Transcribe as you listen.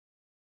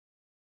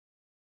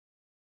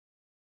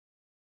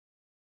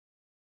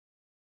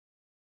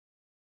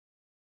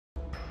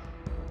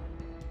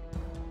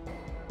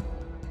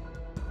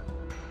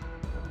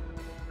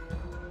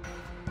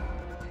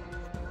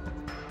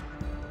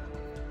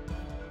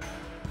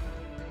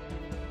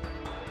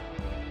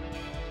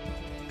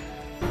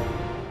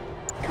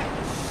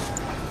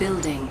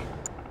Building.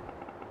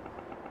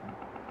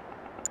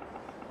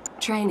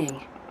 Training.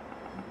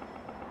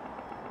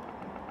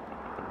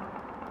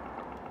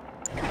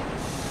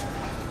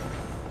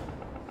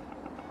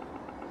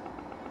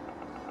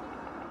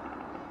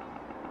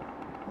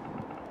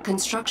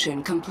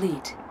 Construction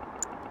complete.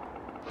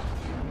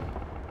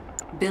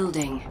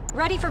 Building.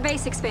 Ready for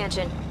base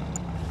expansion.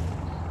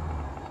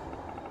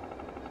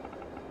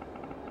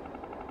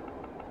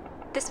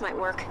 This might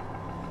work.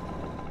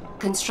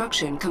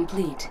 Construction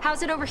complete.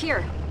 How's it over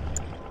here?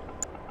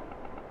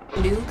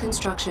 New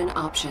construction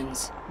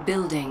options.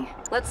 Building.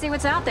 Let's see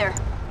what's out there.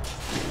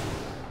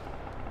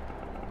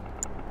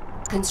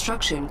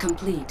 Construction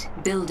complete.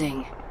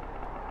 Building.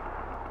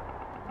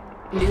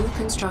 New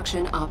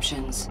construction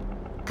options.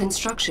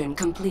 Construction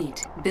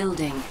complete.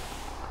 Building.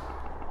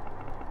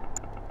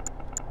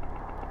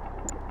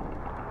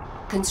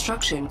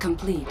 Construction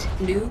complete.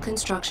 New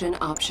construction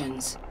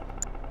options.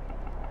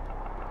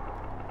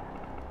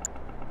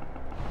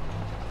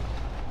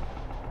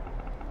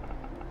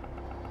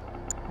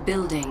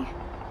 Building.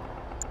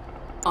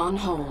 On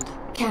hold.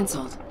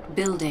 Cancelled.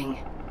 Building.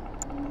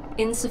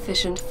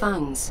 Insufficient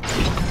funds.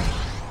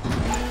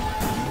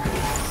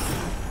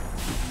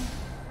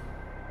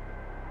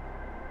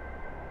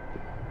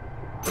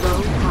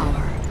 Low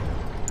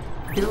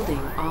power. Building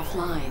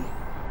offline.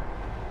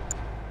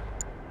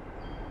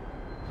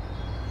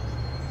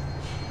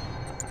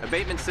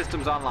 Abatement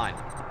systems online.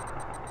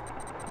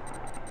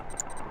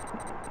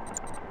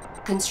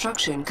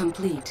 Construction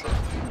complete.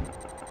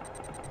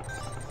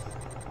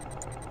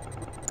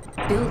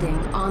 Building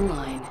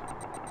online.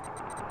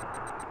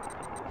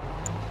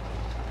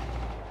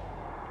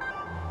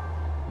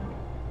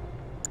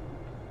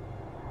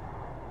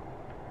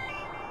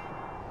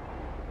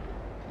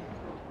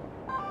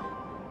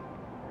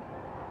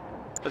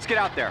 Let's get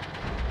out there.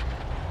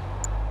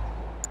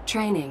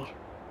 Training.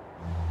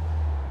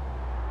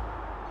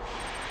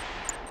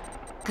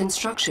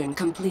 Construction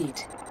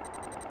complete.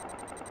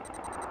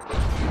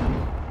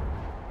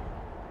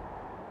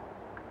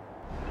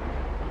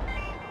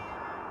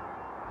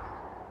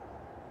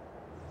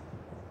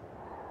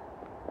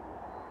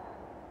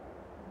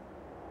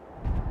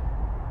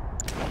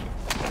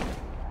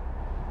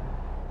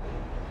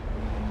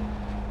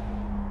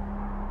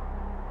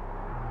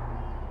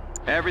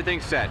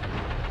 Everything's set.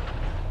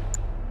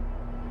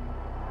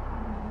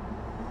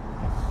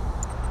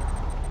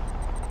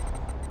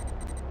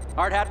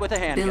 Hard hat with a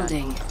handgun.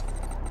 Building.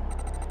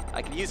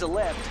 I could use a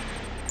lift.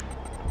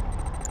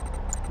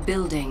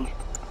 Building.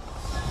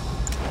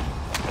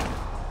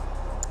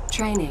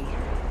 Training.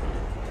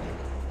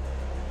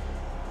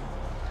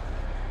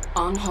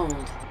 On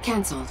hold.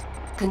 Cancelled.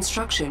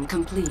 Construction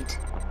complete.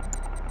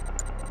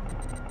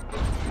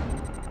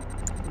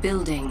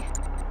 Building.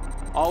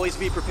 Always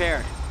be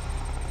prepared.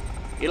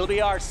 It'll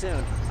be ours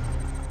soon.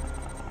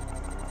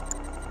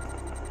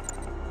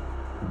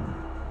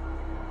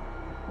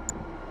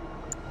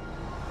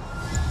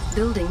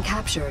 Building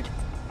captured.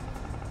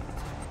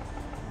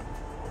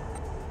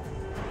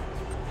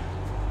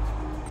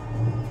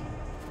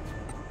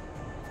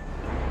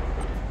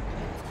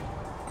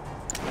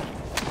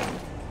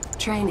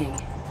 Training.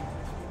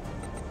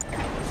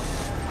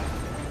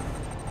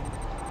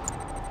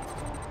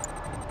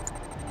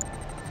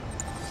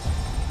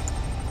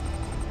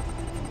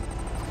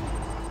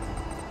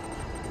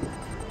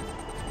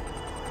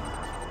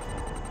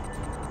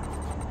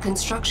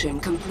 Construction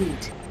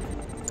complete.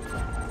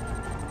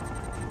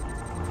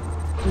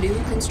 New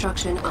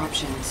construction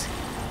options.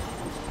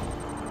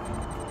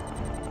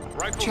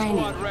 Rifle Training.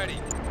 squad ready.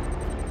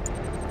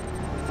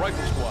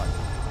 Rifle squad.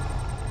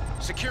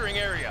 Securing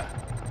area.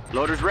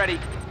 Loaders ready.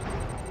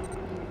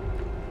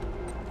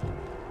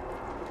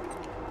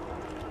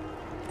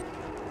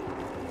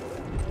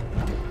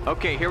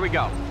 Okay, here we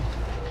go.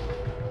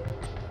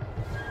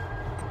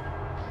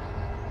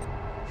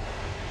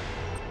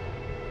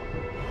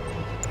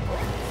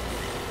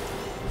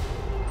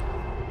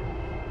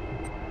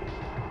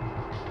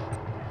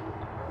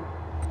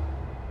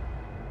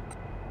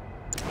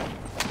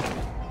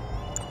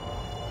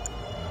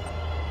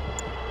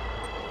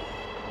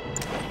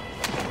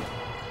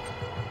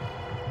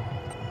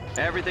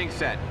 Everything's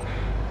set.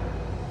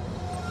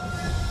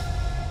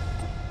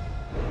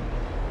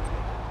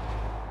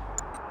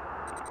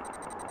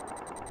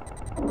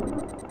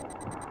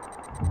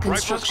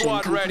 Construction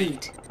squad ready.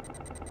 complete.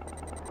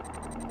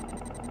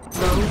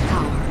 Low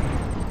power.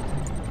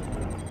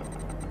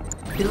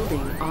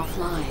 Building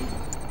offline.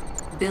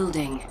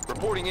 Building.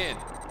 Reporting in.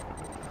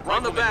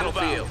 On the Riflemen, move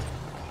battlefield.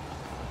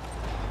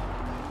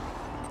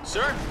 out.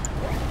 Sir?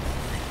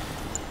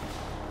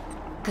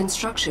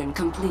 Construction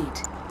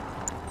complete.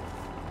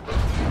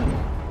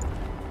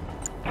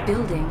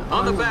 Building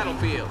On the online.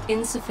 battlefield.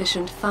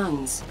 Insufficient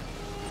funds.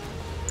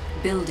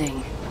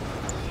 Building.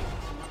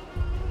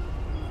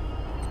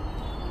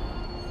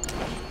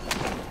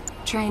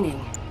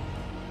 Training.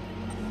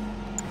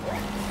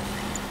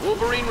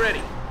 Wolverine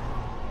ready.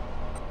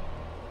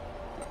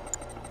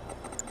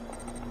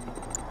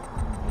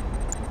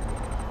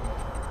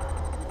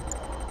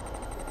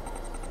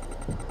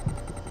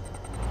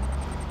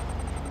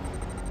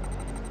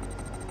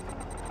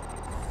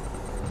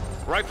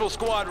 Rifle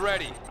squad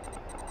ready.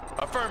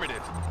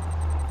 Affirmative.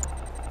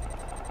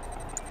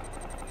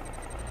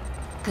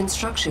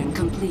 Construction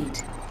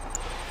complete.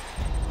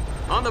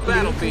 On the New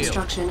battlefield.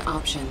 construction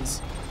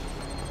options.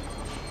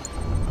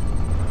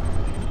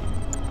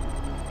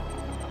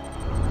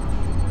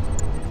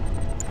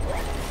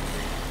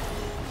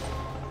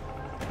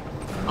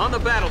 On the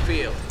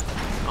battlefield.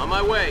 On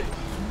my way.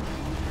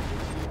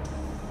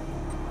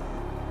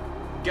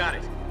 Got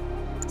it.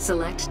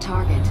 Select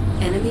target.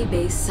 Enemy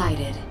base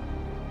sighted.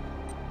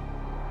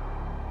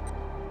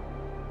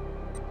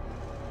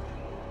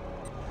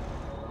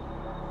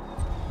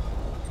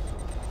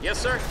 Yes,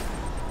 sir.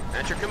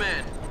 At your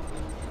command.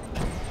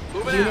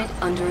 Moving Unit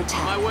out. under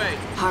attack. My way.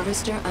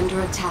 Harvester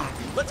under attack.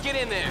 Let's get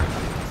in there.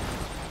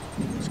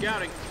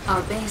 Scouting.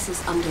 Our base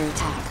is under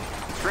attack.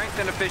 Strength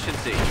and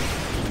efficiency.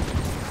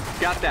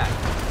 Got that.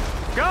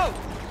 Go!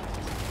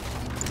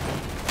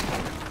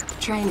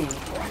 Training.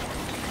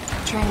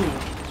 Training.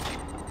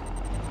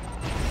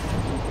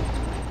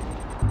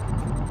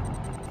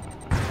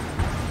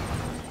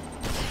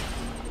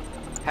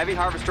 Heavy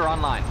harvester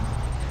online.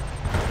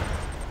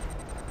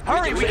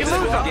 Hurry, we can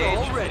lose them!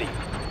 All ready.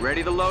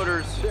 Ready the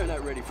loaders. They're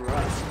not ready for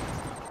us.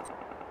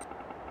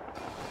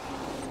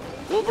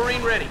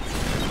 Wolverine ready.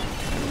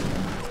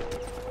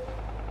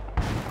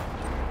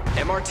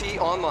 MRT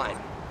online.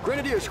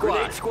 Grenadier squad.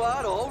 Grenade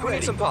squad all Who ready.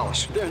 needs some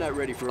polish? They're not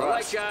ready for All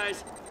us. right,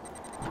 guys.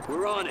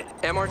 We're on it.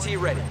 MRT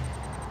ready.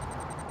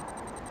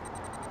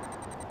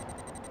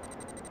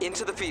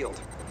 Into the field.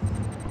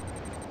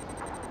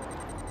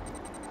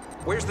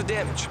 Where's the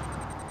damage?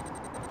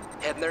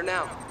 Heading there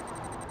now.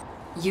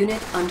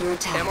 Unit under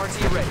attack.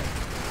 MRT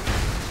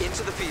ready.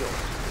 Into the field.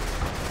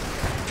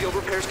 Field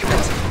repairs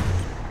commencing.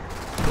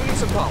 Who needs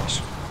some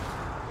polish?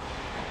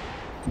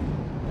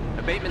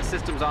 Abatement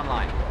systems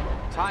online.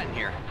 Titan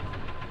here.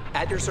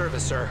 At your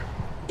service, sir.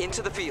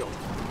 Into the field.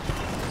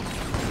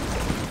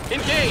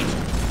 Engage!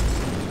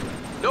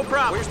 No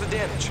problem. Where's the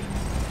damage?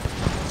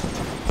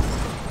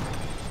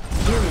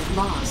 Unit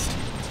lost.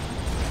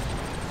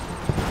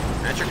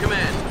 At your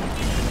command.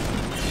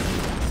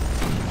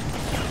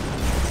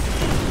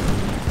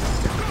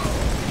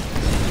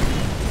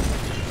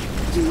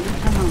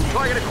 Unit promoted.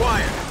 Target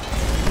acquired.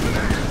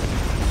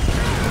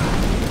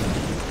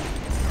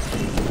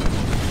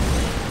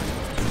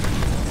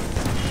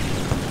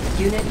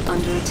 Unit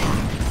under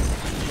attack.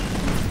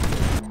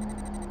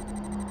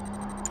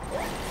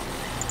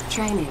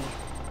 Training.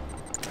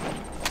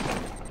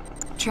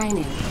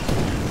 Training.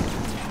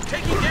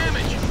 Taking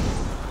damage.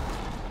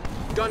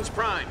 Guns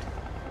primed.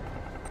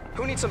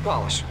 Who needs some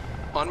polish?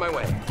 On my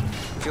way.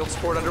 Field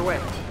support underway.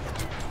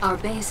 Our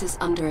base is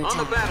under On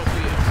the attack.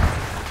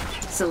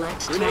 battlefield.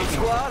 Select Grenade target.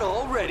 squad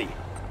all ready.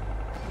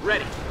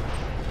 Ready.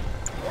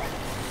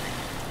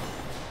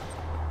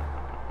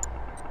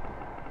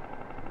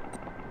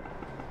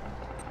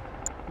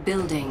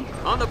 Building.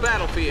 On the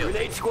battlefield.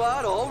 Grenade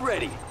squad all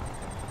ready.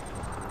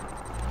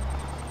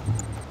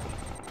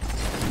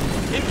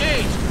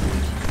 Engage.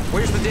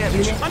 Where's the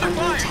damage? Unit Under under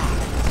fire. attack.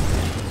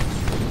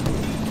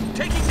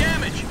 Taking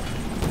damage.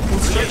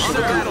 Construction On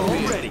the Squad all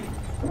complete. ready.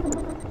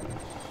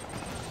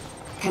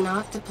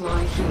 Cannot deploy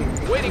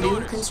here. Waiting New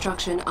orders.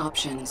 construction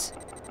options.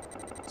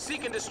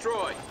 Seek and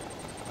destroy.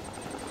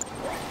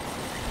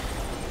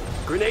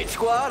 Grenade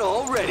squad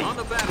all ready. On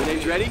the battlefield.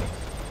 Grenades ready?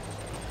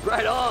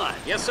 Right on.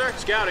 Yes, sir.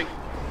 Scouting.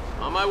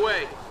 On my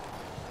way.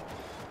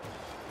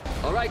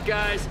 All right,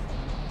 guys.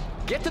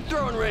 Get to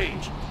throwing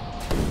range.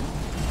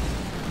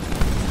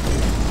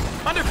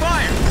 Under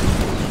fire.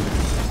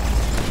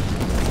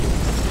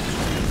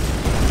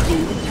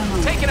 Unit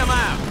promoted. Taking them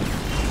out.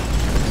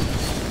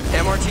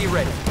 MRT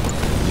ready.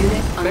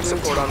 Unit under Mech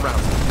support attack. on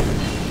route.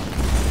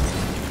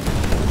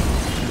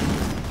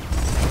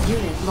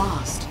 Unit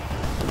lost.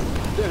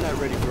 They're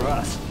not ready for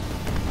us.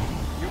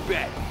 You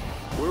bet.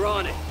 We're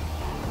on it.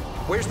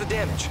 Where's the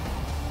damage?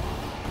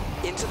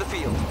 Into the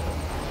field.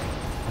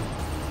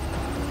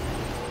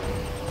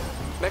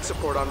 Mech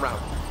support en route.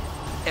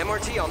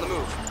 MRT on the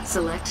move.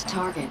 Select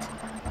target.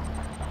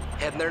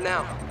 Heading there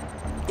now.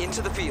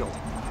 Into the field.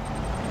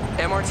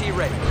 MRT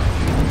ready.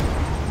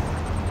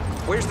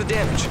 Where's the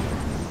damage?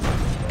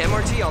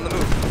 MRT on the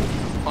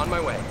move. On my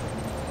way.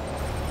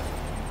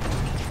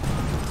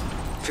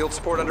 Field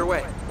support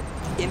underway.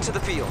 Into the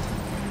field.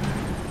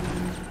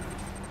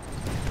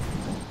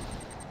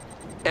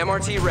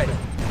 MRT ready.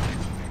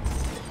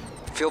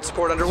 Field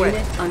support underway.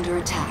 Unit under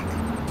attack.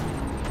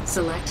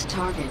 Select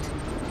target.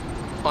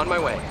 On my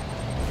way.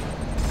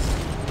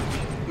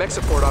 Mech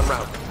support en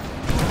route.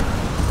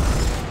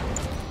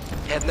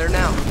 Heading there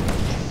now.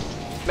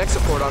 Mech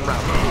support en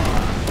route.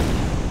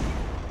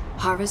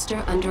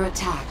 Harvester under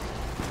attack.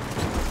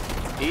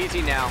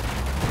 Easy now.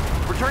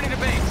 Returning to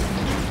base.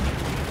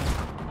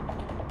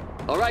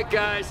 All right,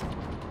 guys.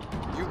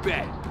 You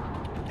bet.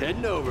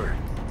 Heading over.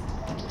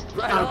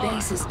 Right Our on.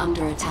 base is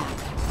under attack.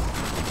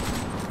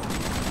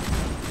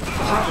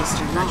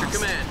 Harvester At your lost.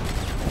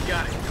 command.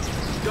 Got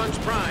it. Guns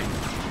primed.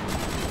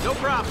 No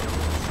problem.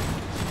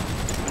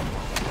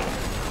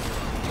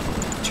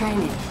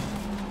 Training.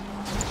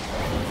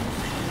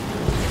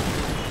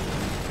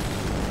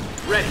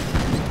 Ready.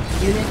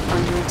 Unit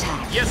under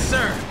attack. Yes,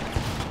 sir.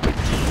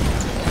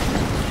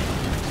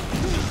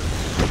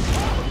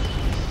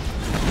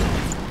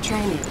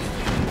 Training.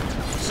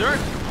 Sir?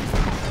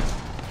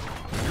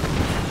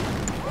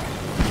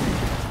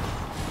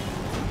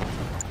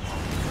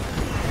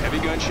 Heavy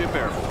gunship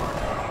airborne.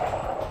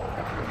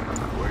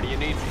 Where do you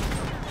need me?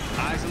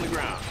 Eyes on the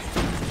ground.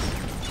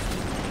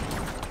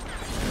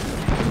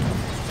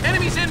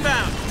 Enemies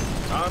inbound.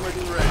 Armored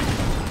and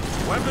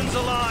ready. Weapons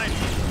aligned.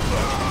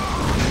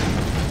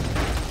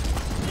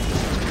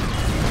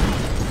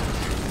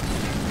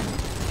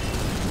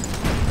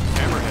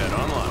 Hammerhead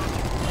online.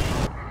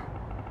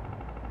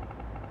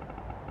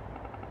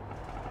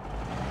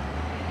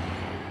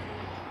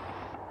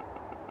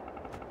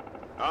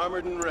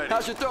 Armored and ready.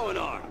 How's your throwing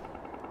arm?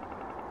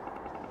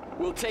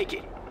 We'll take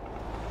it.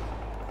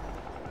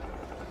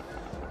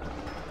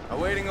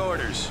 Awaiting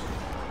orders.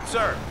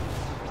 Sir.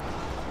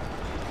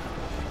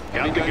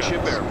 Heavy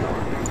gunship airborne.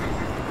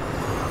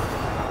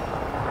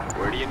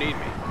 Where do you need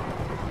me?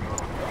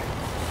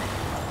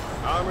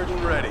 Armored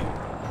and ready.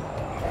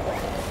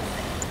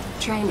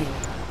 Training.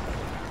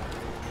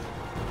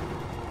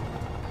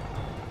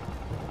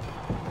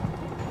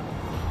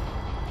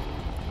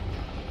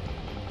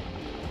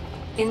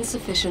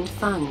 Insufficient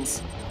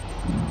funds.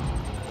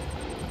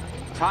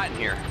 It's hot in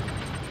here.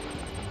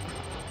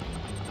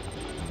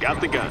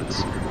 Got the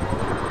guns.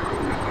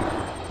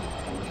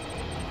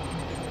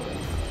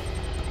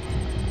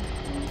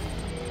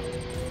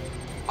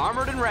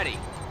 Armored and ready.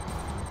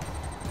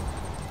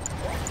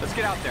 Let's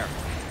get out there.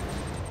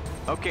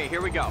 Okay,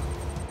 here we go.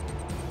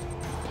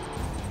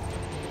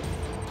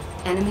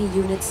 Enemy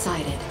unit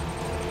sighted.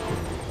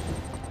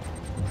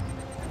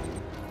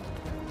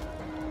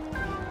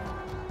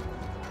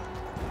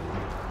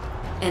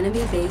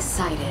 Enemy base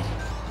sighted.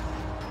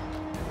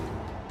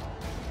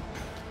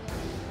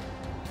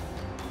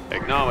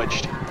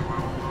 Acknowledged.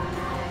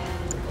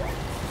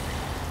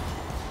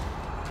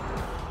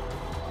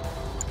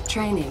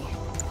 Training.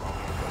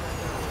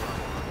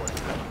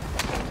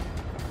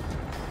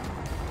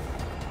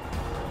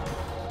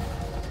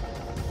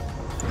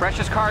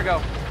 Precious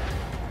cargo.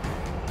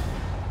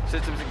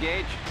 Systems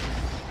engaged.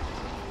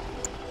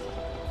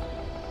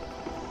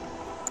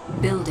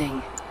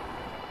 Building.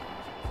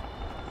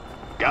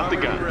 Got the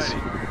Armored and guns.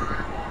 ready.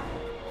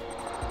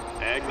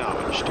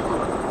 Acknowledged.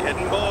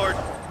 Getting bored.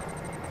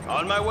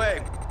 On my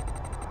way.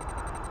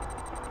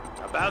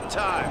 About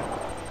time.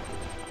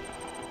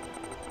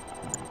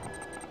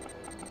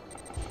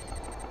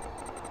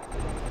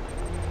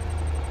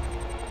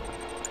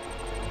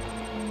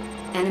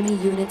 Enemy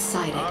unit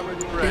sighted.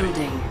 Armored and ready.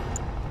 Building.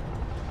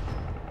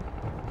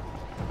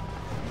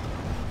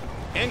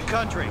 In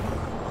country.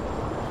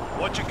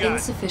 What you got?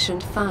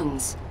 Insufficient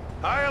funds.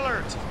 High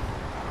alert.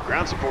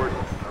 Ground support.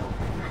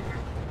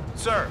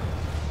 Sir.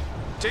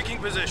 Taking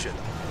position.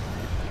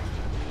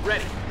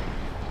 Ready.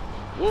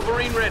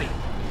 Wolverine ready.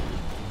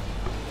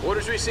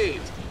 Orders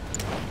received.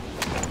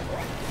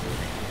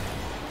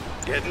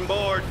 Getting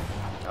bored.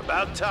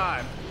 About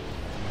time.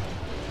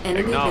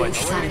 Enemy Acknowledged.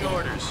 base Awaiting sighted.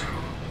 orders.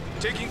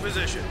 Taking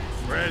position.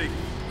 Ready.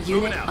 Unit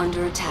Moving out.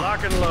 under attack.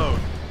 Lock and load.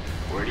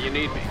 Where do you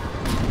need me?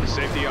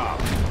 Safety off.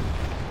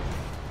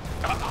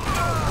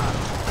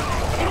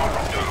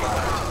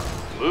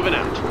 Moving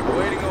out.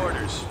 Awaiting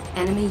orders.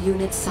 Enemy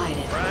unit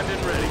sighted. Primed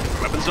and ready.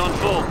 Weapons on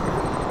full.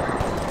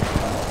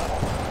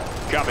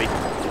 Copy.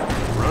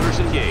 Rotors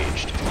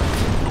engaged.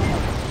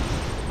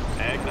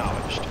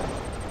 Acknowledged.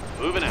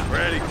 Moving out.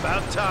 Ready.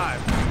 About time.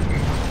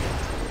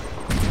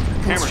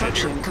 Hammerhead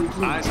Construction here.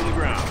 complete. Eyes on the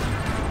ground.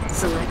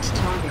 Select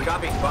target.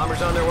 Copy.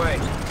 Bombers on their way.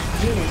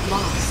 Unit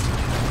lost.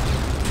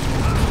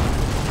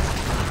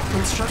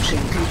 Construction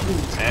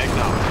complete.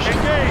 Acknowledged.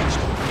 Engaged.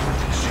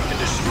 Seek and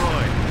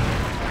destroy.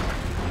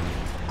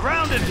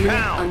 Ground and Unit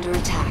pound. under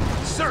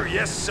attack. Sir,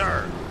 yes,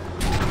 sir.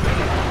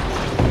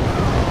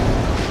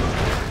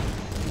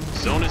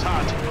 Zone is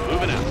hot.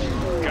 Moving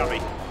out.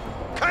 Copy.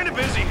 Kind of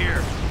busy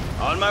here.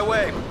 On my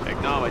way.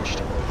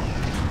 Acknowledged.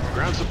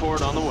 Ground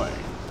support on the way.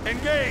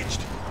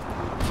 Engaged.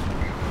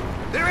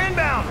 They're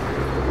inbound.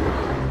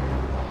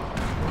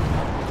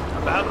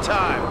 About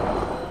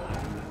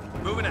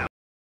time. Moving out.